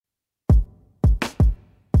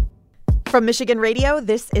From Michigan Radio,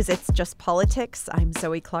 this is It's Just Politics. I'm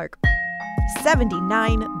Zoe Clark.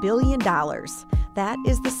 $79 billion. That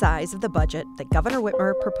is the size of the budget that Governor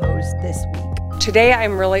Whitmer proposed this week. Today,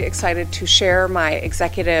 I'm really excited to share my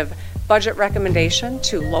executive budget recommendation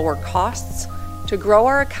to lower costs, to grow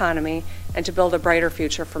our economy, and to build a brighter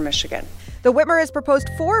future for Michigan. The Whitmer has proposed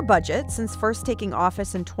 4 budgets since first taking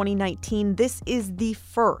office in 2019. This is the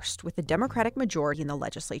first with a Democratic majority in the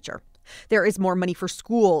legislature. There is more money for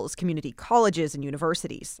schools, community colleges, and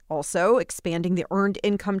universities. Also, expanding the earned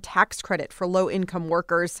income tax credit for low-income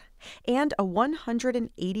workers and a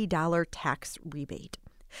 $180 tax rebate.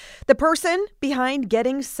 The person behind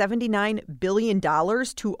getting $79 billion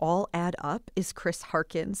to all add up is Chris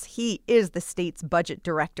Harkins. He is the state's budget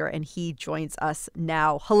director, and he joins us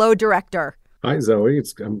now. Hello, Director. Hi, Zoe.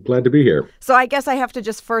 I'm glad to be here. So I guess I have to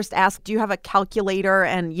just first ask, do you have a calculator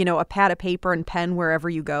and, a pad of paper and pen wherever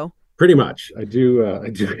you go? Pretty much. I do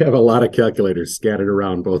have a lot of calculators scattered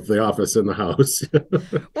around both the office and the house.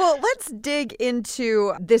 Well, let's dig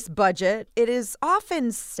into this budget. It is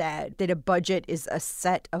often said that a budget is a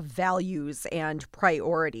set of values and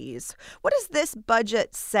priorities. What does this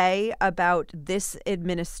budget say about this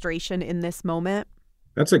administration in this moment?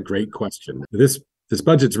 That's a great question. This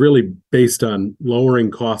budget's really based on lowering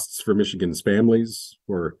costs for Michigan's families,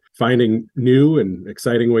 for finding new and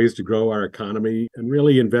exciting ways to grow our economy, and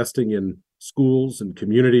really investing in schools and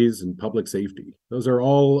communities and public safety. Those are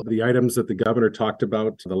all the items that the governor talked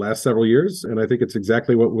about the last several years, and I think it's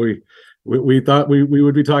exactly what we thought we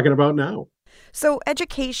would be talking about now. So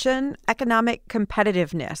education, economic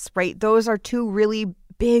competitiveness, right? Those are 2 really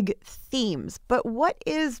big themes. But what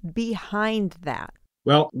is behind that?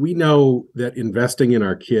 Well, we know that investing in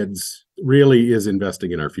our kids really is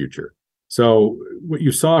investing in our future. So what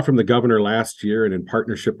you saw from the governor last year and in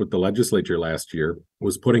partnership with the legislature last year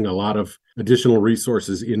was putting a lot of additional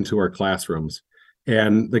resources into our classrooms.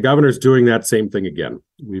 And the governor's doing that same thing again.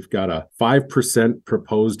 We've got a 5%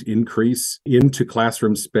 proposed increase into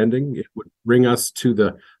classroom spending. It would bring us to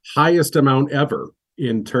the highest amount ever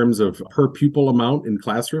in terms of per pupil amount in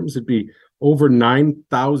classrooms. It'd be over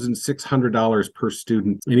 $9,600 per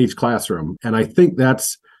student in each classroom. And I think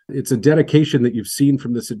it's a dedication that you've seen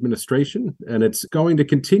from this administration, and it's going to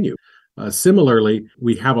continue. Similarly,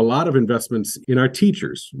 we have a lot of investments in our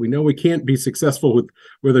teachers. We know we can't be successful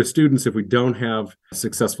with our students if we don't have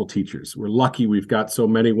successful teachers. We're lucky we've got so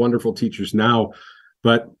many wonderful teachers now,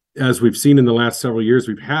 but as we've seen in the last several years,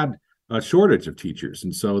 we've had a shortage of teachers.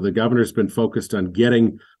 And so the governor's been focused on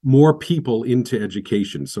getting more people into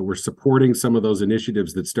education. So we're supporting some of those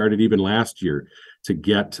initiatives that started even last year to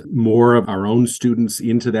get more of our own students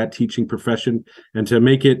into that teaching profession and to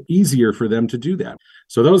make it easier for them to do that.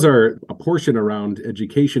 So those are a portion around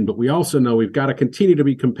education, but we also know we've got to continue to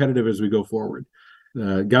be competitive as we go forward.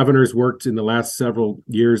 Governor's worked in the last several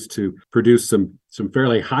years to produce some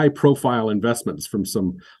fairly high-profile investments from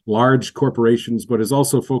some large corporations, but is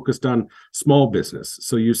also focused on small business.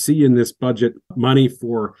 So you see in this budget money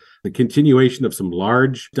for the continuation of some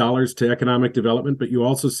large dollars to economic development, but you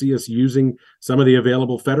also see us using some of the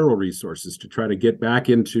available federal resources to try to get back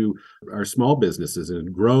into our small businesses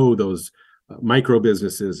and grow those micro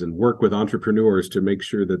businesses and work with entrepreneurs to make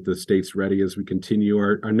sure that the state's ready as we continue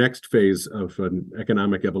our next phase of an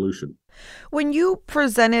economic evolution. When you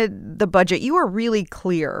presented the budget, you were really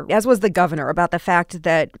clear, as was the governor, about the fact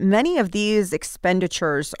that many of these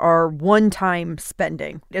expenditures are one-time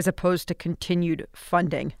spending as opposed to continued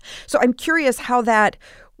funding. So I'm curious how that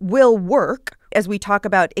will work as we talk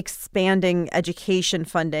about expanding education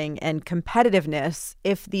funding and competitiveness.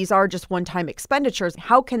 If these are just one-time expenditures,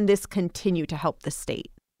 how can this continue to help the state?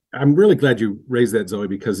 I'm really glad you raised that, Zoe,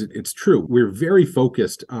 because it's true. We're very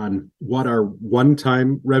focused on what are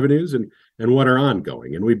one-time revenues and what are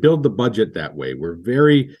ongoing. And we build the budget that way. We're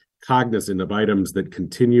very cognizant of items that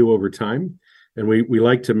continue over time. And we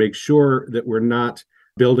like to make sure that we're not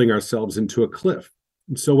building ourselves into a cliff.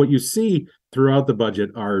 And so what you see throughout the budget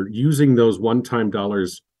are using those one-time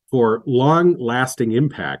dollars for long-lasting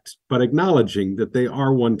impact, but acknowledging that they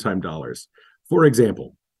are one-time dollars. For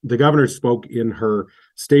example, the governor spoke in her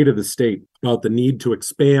State of the State about the need to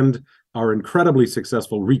expand our incredibly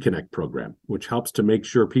successful Reconnect program, which helps to make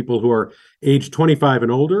sure people who are age 25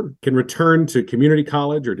 and older can return to community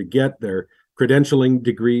college or to get their credentialing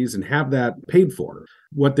degrees and have that paid for.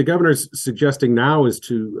 What the governor's suggesting now is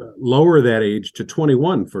to lower that age to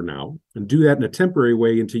 21 for now and do that in a temporary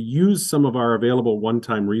way and to use some of our available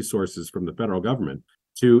one-time resources from the federal government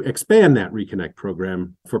to expand that Reconnect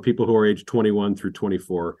program for people who are age 21 through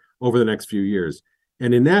 24 over the next few years.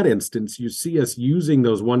 And in that instance, you see us using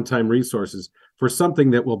those one-time resources for something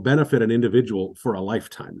that will benefit an individual for a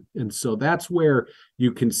lifetime. And so that's where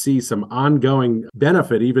you can see some ongoing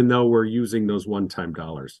benefit, even though we're using those one-time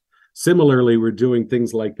dollars. Similarly, we're doing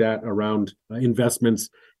things like that around investments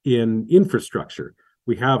in infrastructure.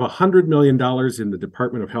 We have $100 million in the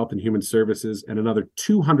Department of Health and Human Services and another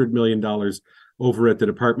 $200 million over at the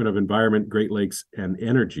Department of Environment, Great Lakes, and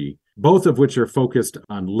Energy, both of which are focused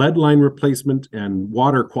on lead line replacement and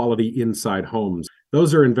water quality inside homes.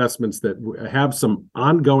 Those are investments that have some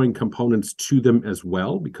ongoing components to them as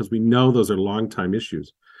well, because we know those are long-time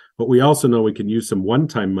issues. But we also know we can use some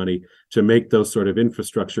one-time money to make those sort of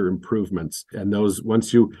infrastructure improvements. And those,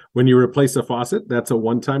 when you replace a faucet, that's a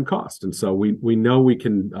one-time cost. And so we know we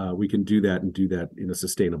can do that and do that in a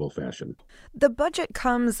sustainable fashion. The budget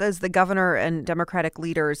comes as the governor and Democratic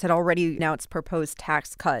leaders had already announced proposed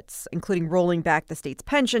tax cuts, including rolling back the state's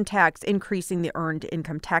pension tax, increasing the earned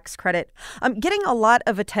income tax credit. Getting a lot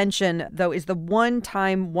of attention, though, is the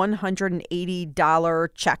one-time $180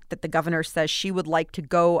 check that the governor says she would like to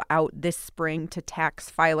go out this spring to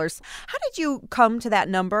tax filers. How did you come to that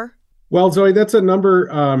number? Well, Zoe, that's a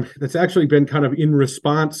number that's actually been kind of in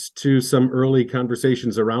response to some early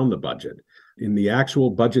conversations around the budget. In the actual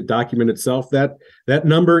budget document itself, that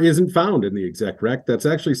number isn't found in the exec rec. That's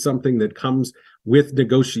actually something that comes with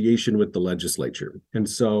negotiation with the legislature. And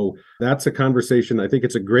so that's a conversation. I think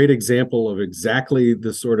it's a great example of exactly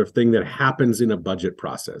the sort of thing that happens in a budget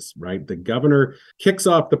process, right? The governor kicks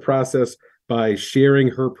off the process by sharing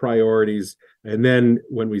her priorities. And then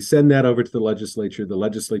when we send that over to the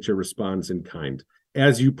legislature responds in kind.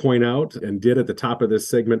 As you point out and did at the top of this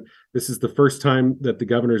segment, this is the first time that the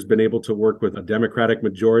governor's been able to work with a Democratic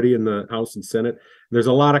majority in the House and Senate. There's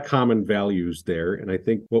a lot of common values there. And I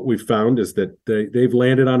think what we've found is that they've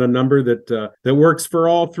landed on a number that works for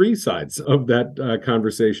all three sides of that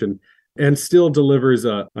conversation, and still delivers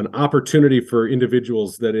an opportunity for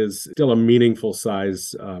individuals that is still a meaningful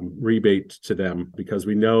size rebate to them, because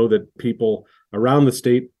we know that people around the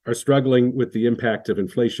state are struggling with the impact of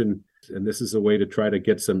inflation. And this is a way to try to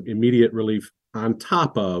get some immediate relief on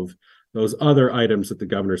top of those other items that the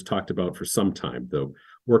governor's talked about for some time, the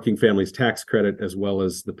working families tax credit, as well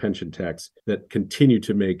as the pension tax, that continue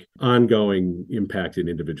to make ongoing impact in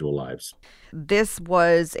individual lives. This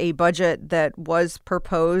was a budget that was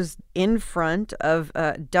proposed in front of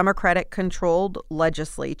a Democratic-controlled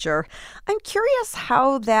legislature. I'm curious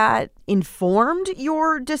how that informed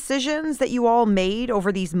your decisions that you all made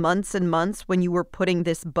over these months and months when you were putting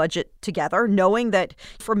this budget together, knowing that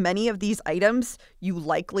for many of these items, you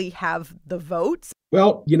likely have the votes.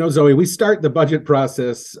 Well, Zoe, we start the budget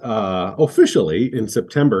process officially in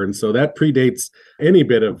September, and so that predates any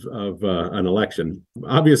bit of an election.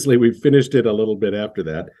 Obviously, we've finished it a little bit after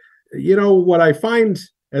that. What I find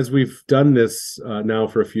as we've done this now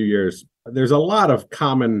for a few years, there's a lot of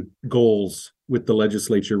common goals with the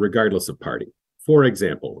legislature, regardless of party. For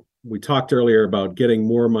example, we talked earlier about getting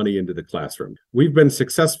more money into the classroom. We've been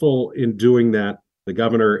successful in doing that, the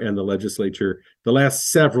governor and the legislature, the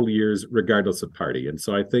last several years, regardless of party. And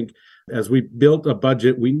so I think as we built a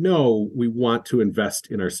budget, we know we want to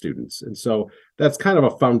invest in our students. And so that's kind of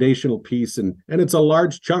a foundational piece. And it's a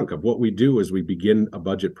large chunk of what we do as we begin a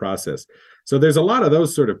budget process. So there's a lot of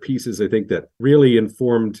those sort of pieces, I think, that really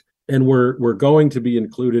informed and we're going to be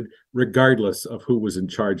included regardless of who was in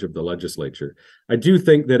charge of the legislature. I do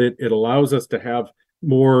think that it allows us to have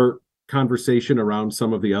more conversation around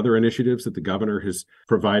some of the other initiatives that the governor has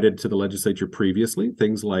provided to the legislature previously,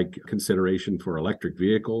 things like consideration for electric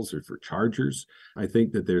vehicles or for chargers. I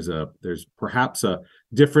think that there's perhaps a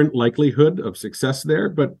different likelihood of success there.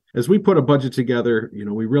 But as we put a budget together,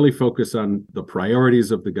 we really focus on the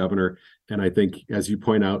priorities of the governor. And I think, as you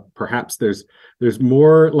point out, perhaps there's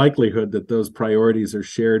more likelihood that those priorities are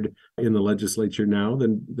shared in the legislature now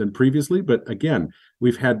than previously. But again,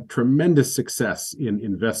 we've had tremendous success in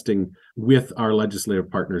investing with our legislative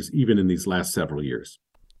partners, even in these last several years.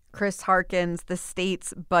 Chris Harkins, the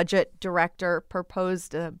state's budget director,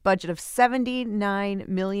 proposed a budget of $79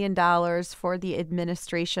 million for the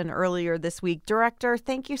administration earlier this week. Director,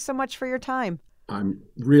 thank you so much for your time. I'm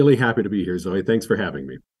really happy to be here, Zoe. Thanks for having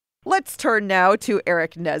me. Let's turn now to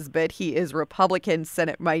Eric Nesbitt. He is Republican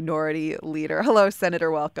Senate Minority Leader. Hello,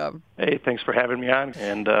 Senator. Welcome. Hey, thanks for having me on,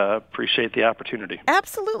 and appreciate the opportunity.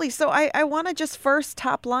 Absolutely. So I want to just first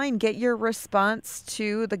top line get your response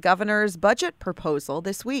to the governor's budget proposal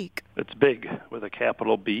this week. It's big with a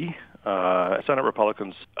capital B. Senate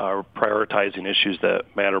Republicans are prioritizing issues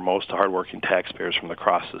that matter most to hardworking taxpayers from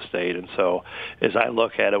across the state. And so as I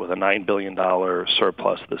look at it with a $9 billion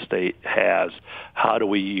surplus the state has, how do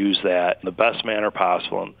we use that in the best manner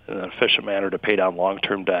possible, in an efficient manner to pay down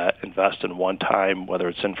long-term debt, invest in one-time, whether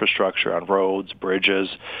it's infrastructure on roads, bridges,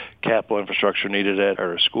 capital infrastructure needed at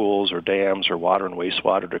our schools or dams or water and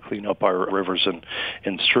wastewater to clean up our rivers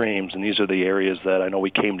and streams. And these are the areas that I know we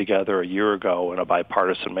came together a year ago in a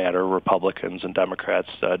bipartisan manner. Republicans and Democrats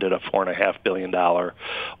did a $4.5 billion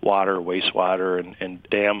water, wastewater, and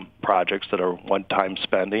dam projects that are one-time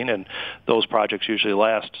spending. And those projects usually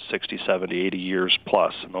last 60, 70, 80 years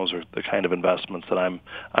plus. And those are the kind of investments that I'm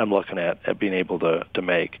looking at being able to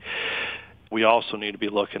make. We also need to be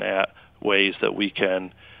looking at ways that we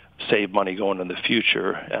can save money going in the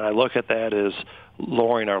future. And I look at that as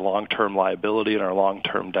lowering our long-term liability and our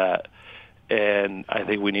long-term debt. And I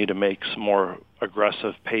think we need to make some more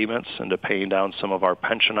aggressive payments into paying down some of our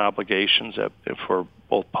pension obligations for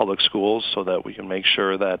both public schools so that we can make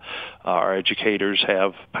sure that our educators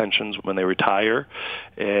have pensions when they retire.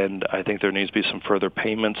 And I think there needs to be some further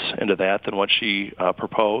payments into that than what she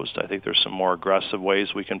proposed. I think there's some more aggressive ways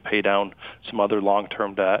we can pay down some other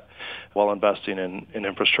long-term debt while investing in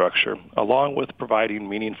infrastructure, along with providing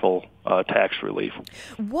meaningful tax relief.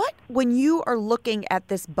 When you are looking at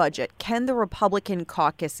this budget, can the Republican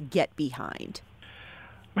caucus get behind?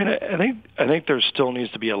 I mean, I think there still needs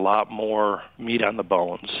to be a lot more meat on the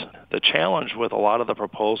bones. The challenge with a lot of the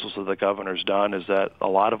proposals that the governor's done is that a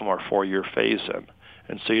lot of them are 4-year phase-in.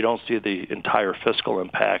 And so you don't see the entire fiscal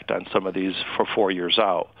impact on some of these for 4 years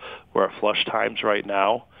out. We're at flush times right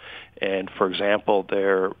now. And, for example,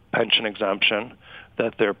 their pension exemption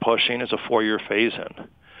that they're pushing is a 4-year phase-in.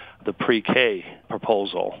 The pre-K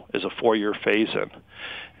proposal is a 4-year phase-in.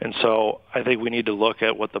 And so I think we need to look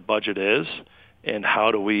at what the budget is and how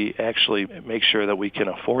do we actually make sure that we can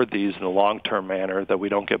afford these in a long-term manner, that we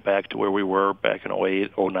don't get back to where we were back in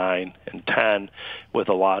 08, 09, and 10 with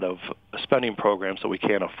a lot of spending programs that we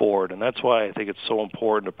can't afford. And that's why I think it's so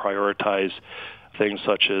important to prioritize things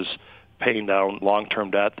such as paying down long-term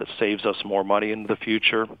debt that saves us more money into the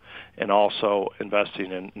future, and also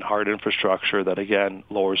investing in hard infrastructure that, again,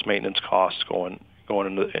 lowers maintenance costs going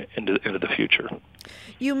into the future.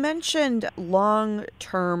 You mentioned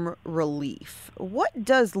long-term relief. What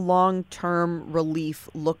does long-term relief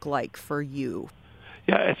look like for you?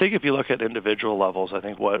 Yeah, I think if you look at individual levels, I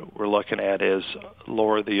think what we're looking at is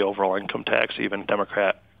lower the overall income tax. Even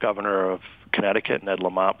Democrat Governor of Connecticut, Ned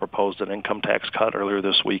Lamont, proposed an income tax cut earlier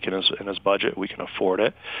this week in his budget. We can afford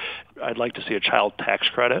it. I'd like to see a child tax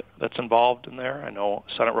credit that's involved in there. I know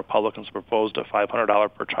Senate Republicans proposed a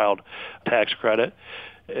 $500 per child tax credit.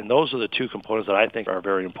 And those are the two components that I think are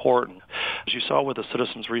very important. As you saw with the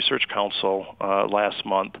Citizens Research Council last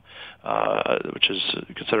month, which is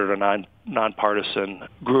considered a nonpartisan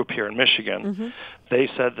group here in Michigan, they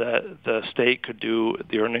said that the state could do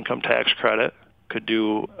the earned income tax credit, could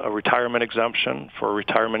do a retirement exemption for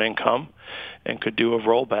retirement income, and could do a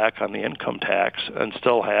rollback on the income tax and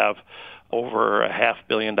still have over $500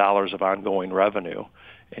 million of ongoing revenue.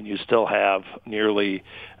 And you still have nearly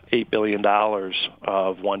 $8 billion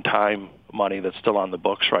of one-time money that's still on the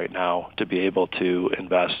books right now to be able to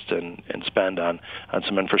invest and spend on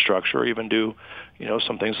some infrastructure, or even do,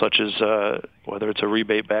 some things such as whether it's a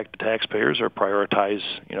rebate back to taxpayers or prioritize,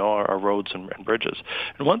 our roads and bridges.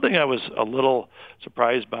 And one thing I was a little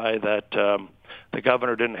surprised by that the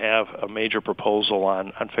governor didn't have a major proposal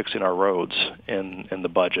on fixing our roads in the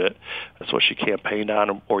budget. That's what she campaigned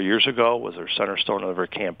on 4 years ago, was her center stone of her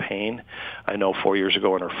campaign. I know 4 years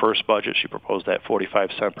ago in her first budget, she proposed that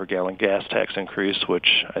 45-cent per gallon gas tax increase, which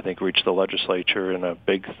I think reached the legislature in a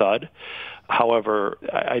big thud. However,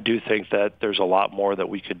 I do think that there's a lot more that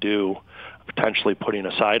we could do, potentially putting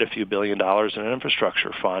aside a few $1 billion in an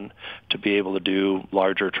infrastructure fund to be able to do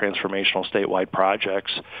larger transformational statewide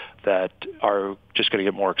projects that are just going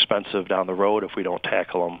to get more expensive down the road if we don't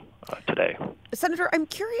tackle them today. Senator, I'm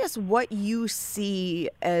curious what you see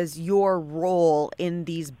as your role in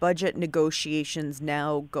these budget negotiations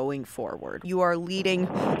now going forward. You are leading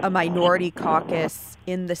a minority caucus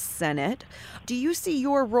in the Senate. Do you see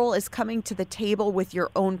your role as coming to the table with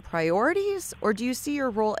your own priorities, or do you see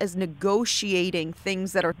your role as negotiating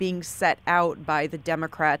things that are being set out by the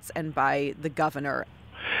Democrats and by the governor?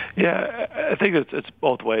 Yeah, I think it's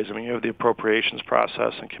both ways. I mean, you have the appropriations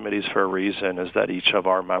process and committees for a reason, is that each of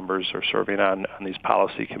our members are serving on these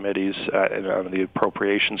policy committees and on the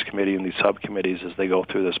appropriations committee and these subcommittees as they go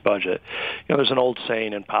through this budget. There's an old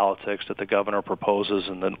saying in politics that the governor proposes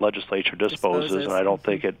and the legislature disposes, and I don't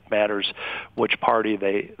think it matters which party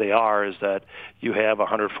they are, is that you have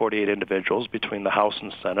 148 individuals between the House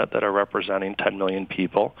and Senate that are representing 10 million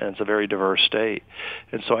people, and it's a very diverse state.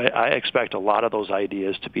 And so I expect a lot of those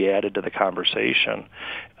ideas to be added to the conversation.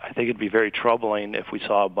 I think it'd be very troubling if we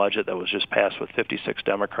saw a budget that was just passed with 56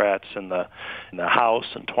 Democrats in the House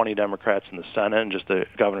and 20 Democrats in the Senate and just the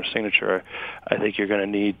governor's signature. I think you're going to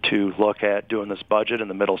need to look at doing this budget in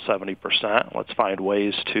the middle 70%. Let's find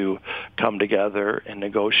ways to come together and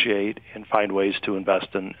negotiate and find ways to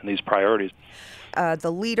invest in these priorities.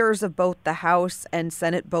 The leaders of both the House and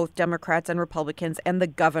Senate, both Democrats and Republicans, and the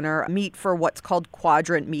governor meet for what's called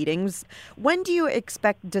quadrant meetings. When do you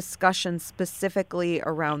expect discussions specifically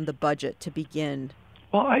around the budget to begin?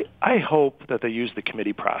 Well, I hope that they use the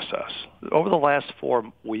committee process. Over the last 4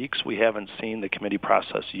 weeks, we haven't seen the committee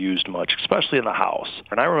process used much, especially in the House.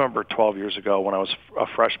 And I remember 12 years ago when I was a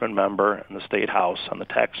freshman member in the State House on the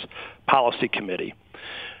Tax Policy Committee.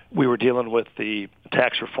 We were dealing with the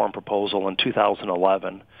tax reform proposal in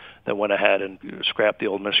 2011 that went ahead and scrapped the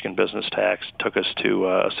old Michigan business tax, took us to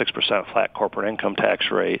a 6% flat corporate income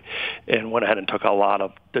tax rate, and went ahead and took a lot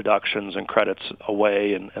of deductions and credits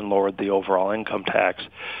away and lowered the overall income tax.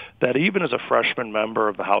 That even as a freshman member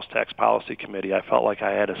of the House Tax Policy Committee, I felt like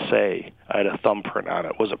I had a say. I had a thumbprint on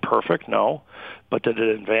it. Was it perfect? No. But did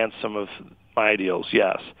it advance some of my ideals?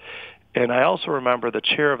 Yes. And I also remember the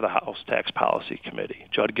chair of the House Tax Policy Committee,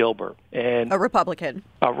 Judd Gilbert. And a Republican.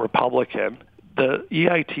 The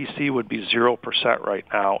EITC would be 0% right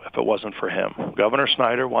now if it wasn't for him. Governor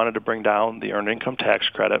Snyder wanted to bring down the earned income tax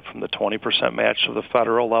credit from the 20% match of the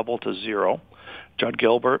federal level to 0. Judd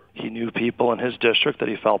Gilbert, he knew people in his district that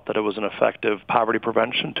he felt that it was an effective poverty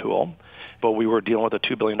prevention tool, but we were dealing with a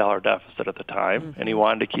 $2 billion deficit at the time, and he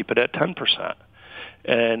wanted to keep it at 10%.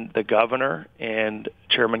 And the governor and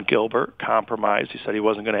Chairman Gilbert compromised. He said he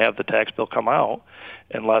wasn't going to have the tax bill come out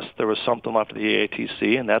unless there was something left of the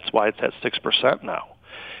EITC, and that's why it's at 6% now.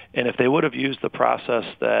 And if they would have used the process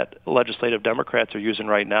that legislative Democrats are using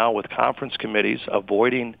right now with conference committees,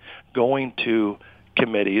 avoiding going to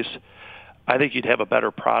committees, I think you'd have a better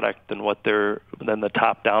product than the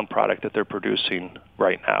top-down product that they're producing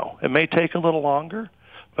right now. It may take a little longer,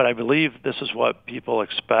 but I believe this is what people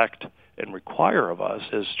expect and require of us,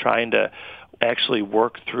 is trying to actually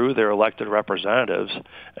work through their elected representatives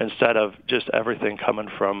instead of just everything coming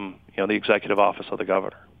from the executive office of the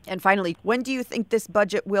governor. And finally, when do you think this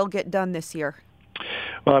budget will get done this year?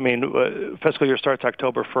 Well, I mean, fiscal year starts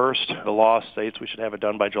October 1st. The law states we should have it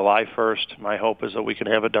done by July 1st. My hope is that we can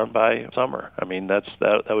have it done by summer. I mean, that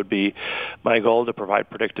would be my goal, to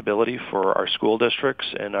provide predictability for our school districts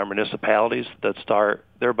and our municipalities that start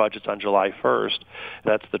their budgets on July 1st.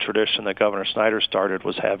 That's the tradition that Governor Snyder started,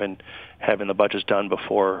 was having the budgets done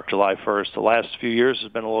before July 1st. The last few years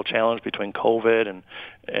has been a little challenge between COVID and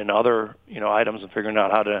other items, and figuring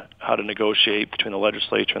out how to negotiate between the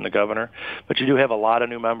legislature and the governor. But you do have a lot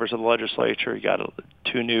of new members of the legislature. You got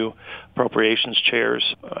 2 new appropriations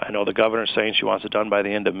chairs. I know the governor's saying she wants it done by the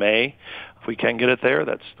end of May. If we can get it there,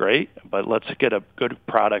 that's great. But let's get a good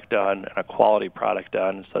product done and a quality product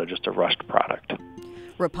done instead of just a rushed product.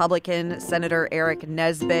 Republican Senator Eric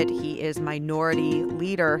Nesbitt, he is minority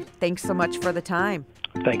leader. Thanks so much for the time.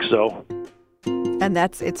 Thanks, Zoe. And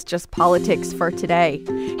that's It's Just Politics for today.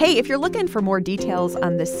 Hey, if you're looking for more details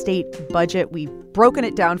on the state budget, we've broken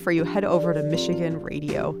it down for you. Head over to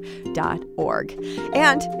michiganradio.org.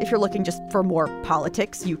 And if you're looking just for more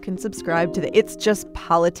politics, you can subscribe to the It's Just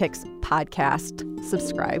Politics podcast.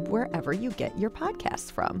 Subscribe wherever you get your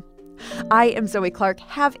podcasts from. I am Zoe Clark.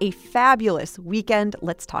 Have a fabulous weekend.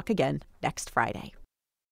 Let's talk again next Friday.